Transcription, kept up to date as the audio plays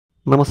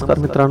नमस्कार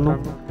मित्रांनो,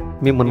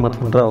 मी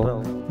मनमथनराव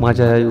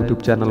माझ्या या यूट्यूब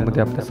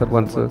चॅनलमध्ये आपल्या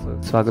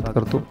सर्वांचं स्वागत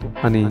करतो.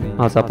 आणि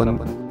आज आपण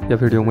या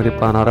व्हिडिओमध्ये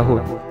पाहणार आहोत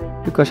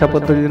की कशा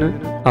पद्धतीने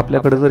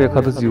आपल्याकडे जर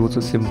एखादं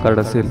जिओचं सिम कार्ड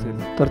असेल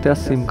तर त्या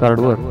सिम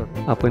कार्डवर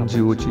आपण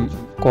जिओची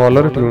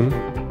कॉलर ट्यून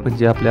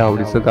म्हणजे आपल्या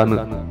आवडीचं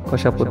गाणं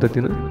कशा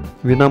पद्धतीनं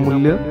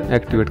विनामूल्य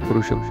ॲक्टिवेट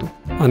करू शकतो.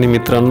 आणि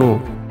मित्रांनो,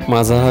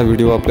 माझा हा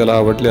व्हिडिओ आपल्याला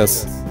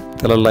आवडल्यास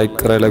त्याला लाईक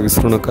करायला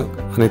विसरू नका.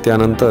 आणि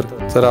त्यानंतर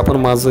जर आपण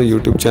माझं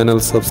यूट्यूब चॅनल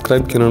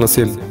सबस्क्राईब केलं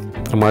नसेल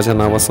तर माझ्या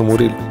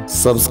नावासमोरील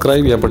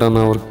सबस्क्राईब या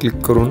बटनावर क्लिक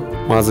करून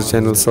माझं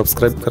चॅनल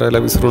सबस्क्राईब करायला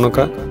विसरू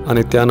नका.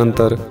 आणि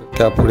त्यानंतर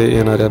त्यापुढे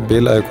येणाऱ्या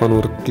बेल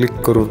आयकॉनवर क्लिक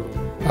करून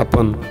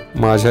आपण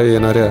माझ्या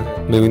येणाऱ्या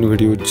नवीन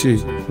व्हिडिओची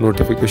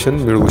नोटिफिकेशन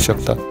मिळवू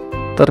शकता.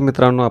 तर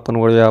मित्रांनो, आपण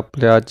वळूया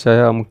आपल्या आजच्या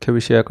या मुख्य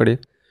विषयाकडे.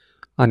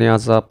 आणि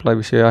आज आपला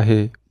विषय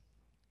आहे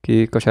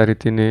की कशा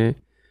रीतीने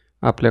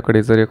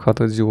आपल्याकडे जर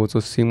एखादं जिओचं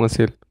सिम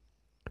असेल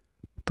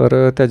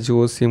तर त्या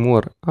जिओ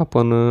सिमवर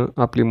आपण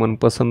आपली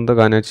मनपसंत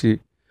गाण्याची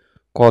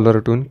कॉलर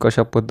ट्यून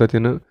कशा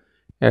पद्धतीनं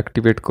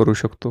ॲक्टिवेट करू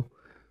शकतो.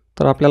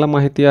 तर आपल्याला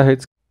माहिती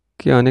आहेच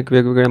की अनेक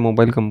वेगवेगळ्या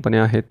मोबाईल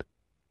कंपन्या आहेत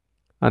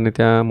आणि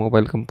त्या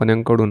मोबाईल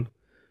कंपन्यांकडून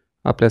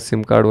आपल्या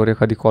सिम कार्डवर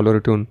एखादी कॉलर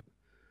ट्यून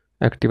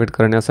ॲक्टिवेट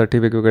करण्यासाठी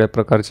वेगवेगळ्या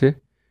प्रकारचे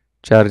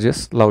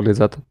चार्जेस लावले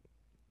जातात.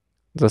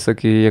 जसं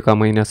की एका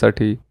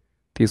महिन्यासाठी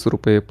 30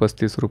 रुपये,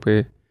 35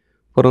 रुपये.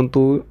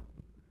 परंतु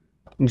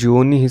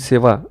जिओनी ही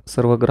सेवा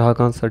सर्व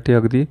ग्राहकांसाठी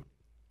अगदी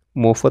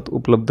मोफत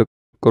उपलब्ध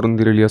करून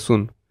दिलेली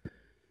असून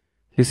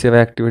ही सेवा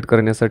ॲक्टिवेट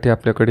करण्यासाठी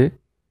आपल्याकडे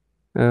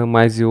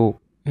माय जिओ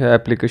ह्या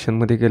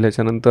ॲप्लिकेशनमध्ये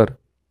गेल्याच्यानंतर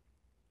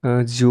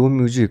जिओ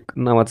म्युझिक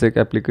नावाचं एक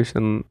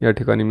ॲप्लिकेशन या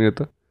ठिकाणी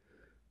मिळतं.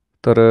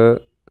 तर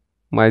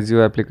माय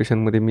जिओ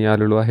ॲप्लिकेशनमध्ये मी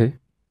आलेलो आहे.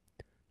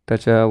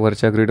 त्याच्या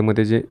वरच्या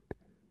ग्रीडमध्ये जे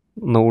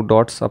 9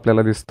 डॉट्स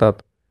आपल्याला दिसतात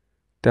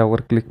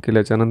त्यावर क्लिक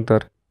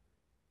केल्याच्यानंतर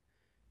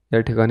या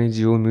ठिकाणी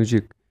जिओ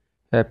म्युझिक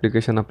हे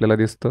ॲप्लिकेशन आपल्याला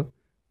दिसतं.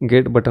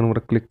 गेट बटनवर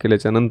क्लिक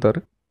केल्याच्यानंतर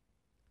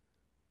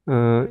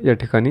या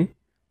ठिकाणी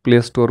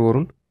प्ले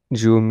स्टोअरवरून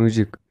जिओ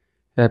म्युझिक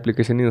हे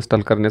ॲप्लिकेशन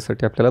इन्स्टॉल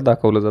करण्यासाठी आपल्याला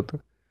दाखवलं जातं.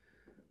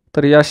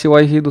 तर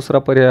याशिवायही दुसरा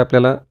पर्याय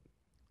आपल्याला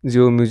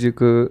जिओ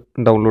म्युझिक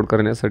डाउनलोड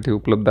करण्यासाठी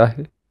उपलब्ध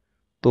आहे.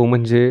 तो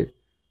म्हणजे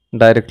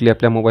डायरेक्टली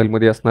आपल्या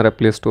मोबाईलमध्ये असणाऱ्या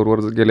प्ले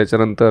स्टोअरवर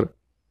गेल्याच्यानंतर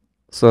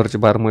सर्च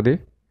बारमध्ये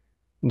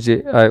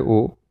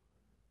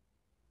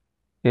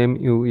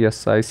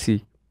JIOMUSIC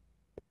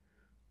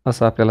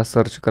असं आपल्याला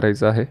सर्च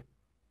करायचं आहे.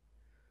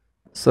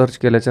 सर्च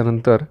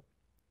केल्याच्यानंतर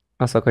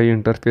असा काही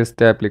इंटरफेस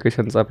त्या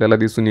ॲप्लिकेशनचा आपल्याला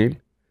दिसून येईल.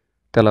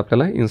 त्याला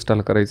आपल्याला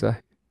इन्स्टॉल करायचं आहे.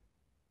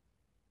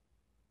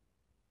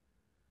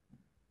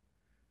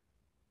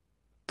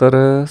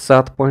 तर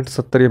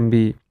 7.70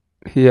 MB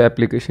ही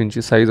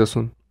ॲप्लिकेशनची साईज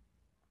असून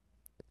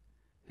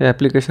हे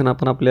ॲप्लिकेशन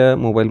आपण आपल्या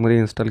मोबाईलमध्ये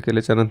इन्स्टॉल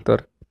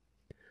केल्याच्यानंतर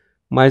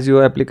माय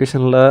जिओ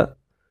ॲप्लिकेशनला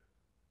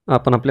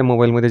आपण आपल्या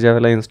मोबाईलमध्ये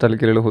ज्यावेळेला इन्स्टॉल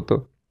केलेलं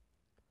होतं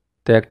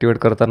ते ॲक्टिवेट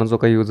करताना जो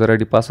काही युजर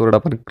ID पासवर्ड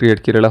आपण क्रिएट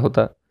केलेला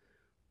होता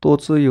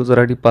तोच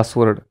युजर ID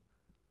पासवर्ड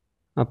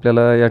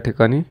आपल्याला या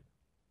ठिकाणी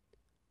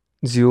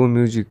जिओ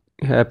म्युझिक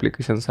ह्या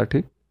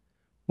ॲप्लिकेशनसाठी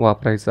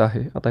वापरायचं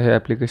आहे. आता हे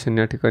ॲप्लिकेशन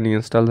या ठिकाणी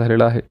इन्स्टॉल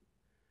झालेलं आहे.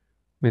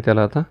 मी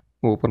त्याला आता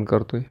ओपन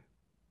करतो आहे.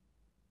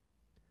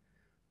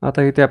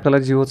 आता इथे आपल्याला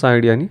जिओचा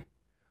ID आणि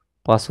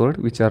पासवर्ड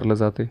विचारलं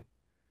जाते.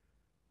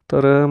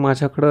 तर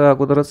माझ्याकडं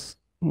अगोदरच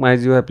माय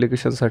जिओ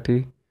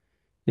ॲप्लिकेशनसाठी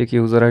एक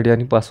युजर ID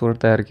आणि पासवर्ड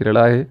तयार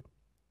केलेला आहे.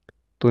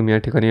 तो मी या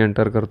ठिकाणी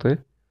एंटर करतो आहे.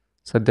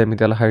 सध्या मी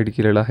त्याला हाईड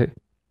केलेला आहे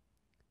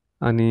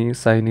आणि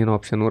साइन इन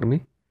ऑप्शनवर मी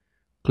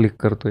क्लिक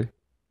करतो आहे.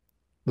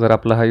 जर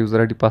आपला हा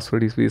युजर ID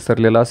पासवर्ड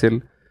विसरलेला असेल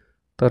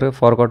तर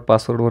फॉरगॉट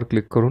पासवर्डवर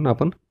क्लिक करून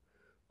आपण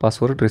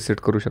पासवर्ड रिसेट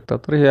करू शकता.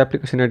 तर हे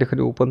ॲप्लिकेशन या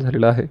ठिकाणी ओपन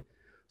झालेलं आहे.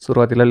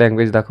 सुरुवातीला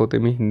लँग्वेज दाखवते,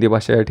 मी हिंदी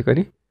भाषा या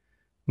ठिकाणी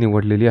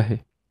निवडलेली आहे.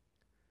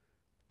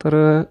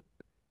 तर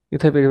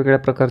इथे वेगवेगळ्या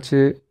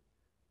प्रकारचे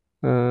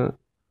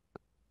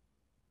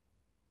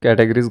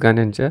कॅटेगरीज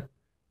गाण्यांच्या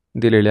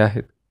दिलेल्या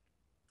आहेत.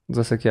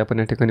 जसं की आपण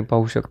या ठिकाणी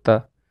पाहू शकता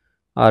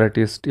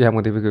आर्टिस्ट,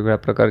 यामध्ये वेगवेगळ्या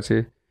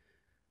प्रकारचे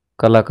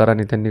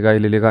कलाकारांनी त्यांनी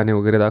गायलेले गाणे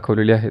वगैरे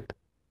दाखवलेले आहेत.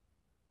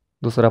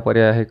 दुसरा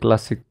पर्याय आहे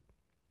क्लासिक,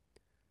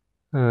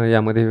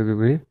 यामध्ये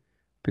वेगवेगळी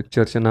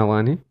पिक्चरचे नावं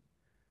आणि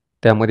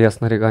त्यामध्ये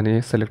असणारे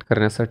गाणे सिलेक्ट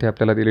करण्यासाठी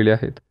आपल्याला दिलेले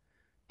आहेत.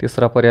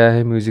 तिसरा पर्याय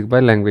आहे म्युझिक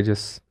बाय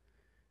लँग्वेजेस.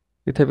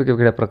 इथे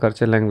वेगवेगळ्या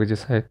प्रकारचे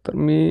लँग्वेजेस आहेत. तर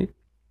मी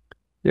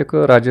एक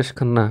राजेश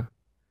खन्ना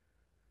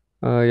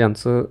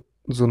यांचं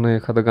जुनं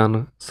एखादं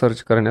गाणं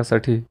सर्च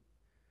करण्यासाठी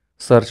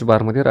सर्च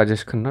बारमध्ये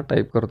राजेश खन्ना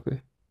टाईप करतो आहे.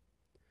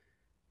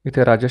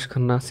 इथे राजेश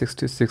खन्ना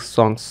 66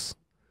 सॉंग्स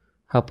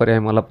हा पर्याय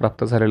मला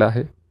प्राप्त झालेला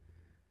आहे.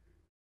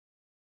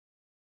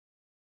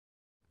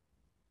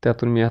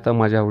 त्यातून मी आता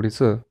माझ्या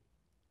आवडीचं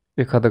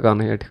एखादं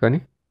गाणं या ठिकाणी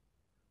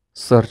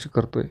सर्च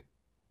करतो आहे.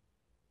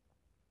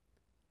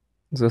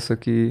 जसं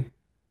की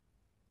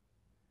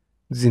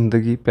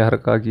जिंदगी प्यार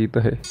का गीत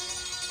है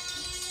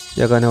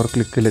या गाण्यावर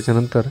क्लिक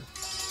केल्याच्यानंतर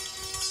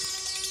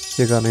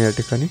हे गाणं या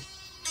ठिकाणी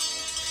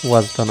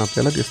वाजताना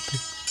आपल्याला दिसते.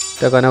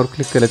 त्या गाण्यावर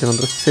क्लिक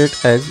केल्याच्यानंतर सेट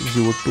ॲज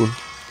जिओ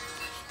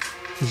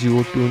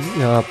ट्यून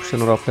या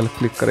ऑप्शनवर आपल्याला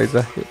क्लिक करायचं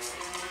आहे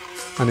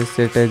आणि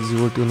सेट ॲज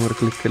जिओ ट्यूनवर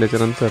क्लिक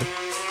केल्याच्यानंतर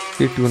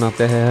ही ट्यून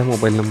आपल्या ह्या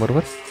मोबाईल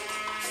नंबरवर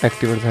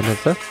ॲक्टिवेट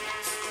झाल्याचा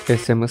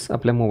SMS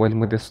आपल्या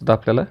मोबाईलमध्ये सुद्धा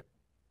आपल्याला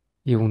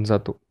येऊन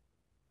जातो.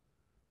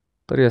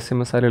 तर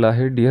SMS आलेला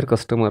आहे, dear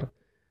customer,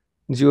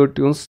 Jio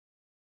tunes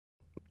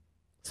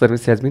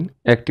service has bin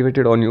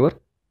activated on your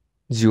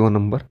Jio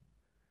number.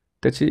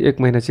 त्याची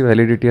 1 महिन्याची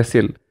व्हॅलिडिटी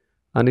असेल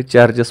आणि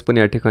चार्जेस पण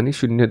या ठिकाणी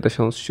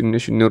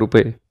 0.00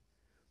 रुपये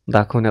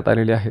दाखवण्यात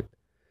आलेले आहेत.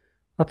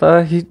 आता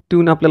ही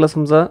ट्यून आपल्याला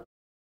समजा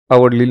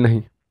आवडलेली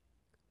नाही,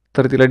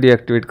 तर तिला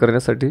डिॲक्टिवेट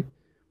करण्यासाठी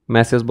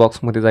मॅसेज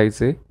बॉक्समध्ये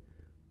जायचं आहे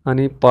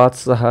आणि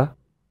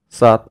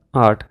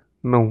 5678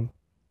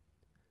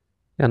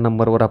 या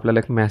नंबरवर आपल्याला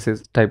एक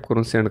मॅसेज टाईप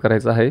करून सेंड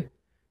करायचा आहे,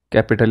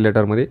 कॅपिटल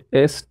लेटरमध्ये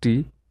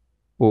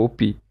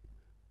STOP.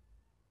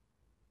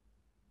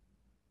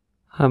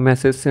 हा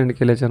मेसेज सेंड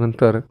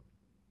केल्याच्यानंतर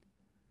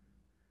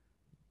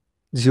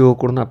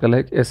जिओकडून आपल्याला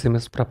एक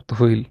SMS प्राप्त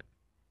होईल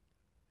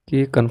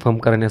की कन्फर्म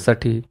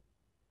करण्यासाठी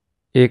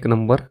एक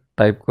नंबर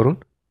टाईप करून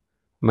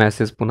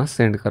मॅसेज पुन्हा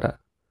सेंड करा.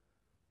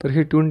 तर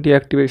ही ट्यून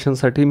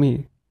डिॲक्टिवेशनसाठी मी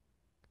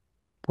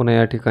पुन्हा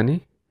या ठिकाणी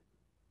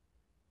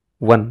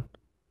 1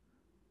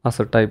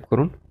 असं टाईप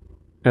करून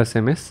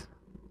SMS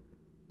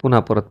पुन्हा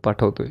परत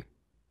पाठवतो आहे.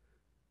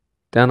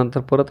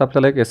 त्यानंतर परत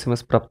आपल्याला एक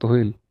SMS प्राप्त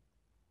होईल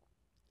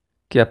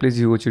की आपली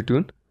जिओची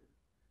ट्यून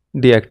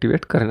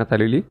डिॲक्टिवेट करण्यात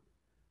आलेली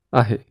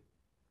आहे.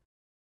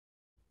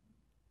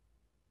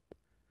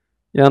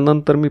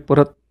 यानंतर मी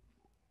परत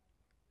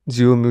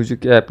जिओ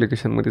म्युझिक या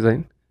ॲप्लिकेशनमध्ये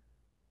जाईन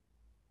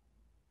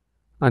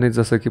आणि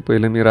जसं की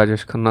पहिलं मी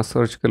राजेश खन्ना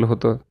सर्च केलं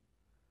होतं,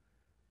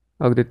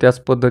 अगदी त्याच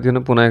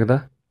पद्धतीनं पुन्हा एकदा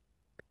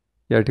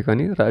या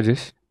ठिकाणी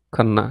राजेश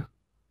खन्ना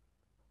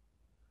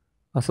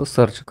असं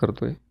सर्च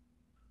करतो आहे.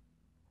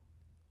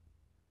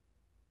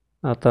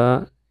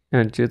 आता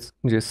यांचेच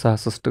जे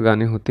 66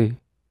 गाणे होते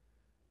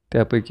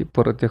त्यापैकी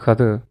परत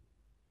एखादं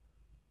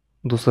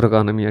दुसरं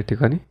गाणं मी या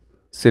ठिकाणी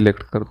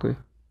सिलेक्ट करतो आहे.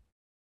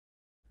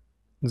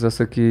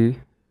 जसं की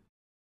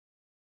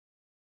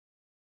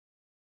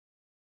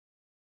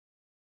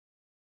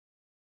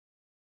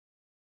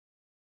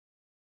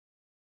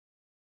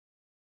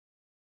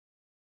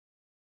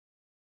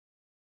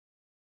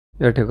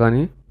या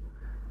ठिकाणी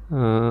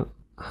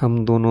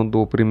हम दोनों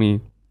दो प्रेमी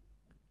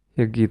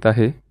हे गीत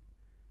आहे,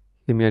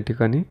 हे मी या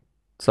ठिकाणी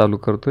चालू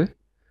करतो आहे.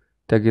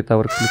 त्या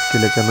गीतावर क्लिक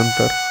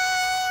केल्याच्यानंतर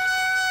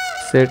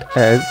सेट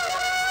ॲज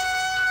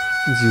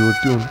जिओ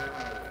ट्यून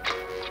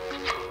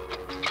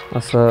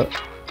असं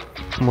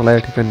मला या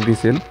ठिकाणी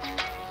दिसेल.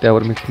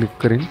 त्यावर मी क्लिक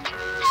करीन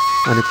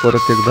आणि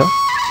परत एकदा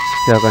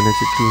या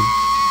गाण्याची ट्यून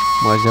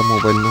माझ्या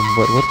मोबाईल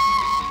नंबरवर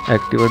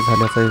ॲक्टिवेट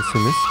झाल्याचा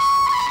SMS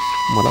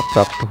मला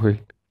प्राप्त होईल.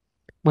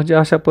 म्हणजे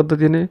अशा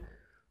पद्धतीने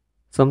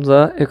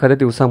समजा एखाद्या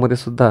दिवसामध्ये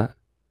सुद्धा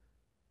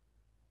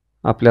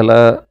आपल्याला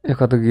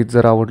एखादं गीत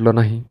जर आवडलं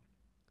नाही,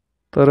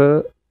 तर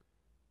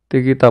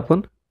ते गीत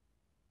आपण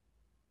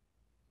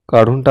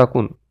काढून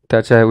टाकून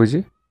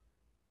त्याच्याऐवजी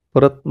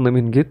परत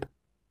नवीन गीत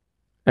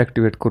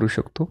ॲक्टिवेट करू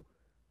शकतो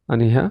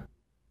आणि ह्या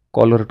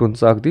कॉलर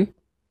ट्यूनचा अगदी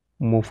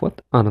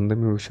मोफत आनंद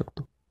मिळू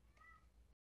शकतो.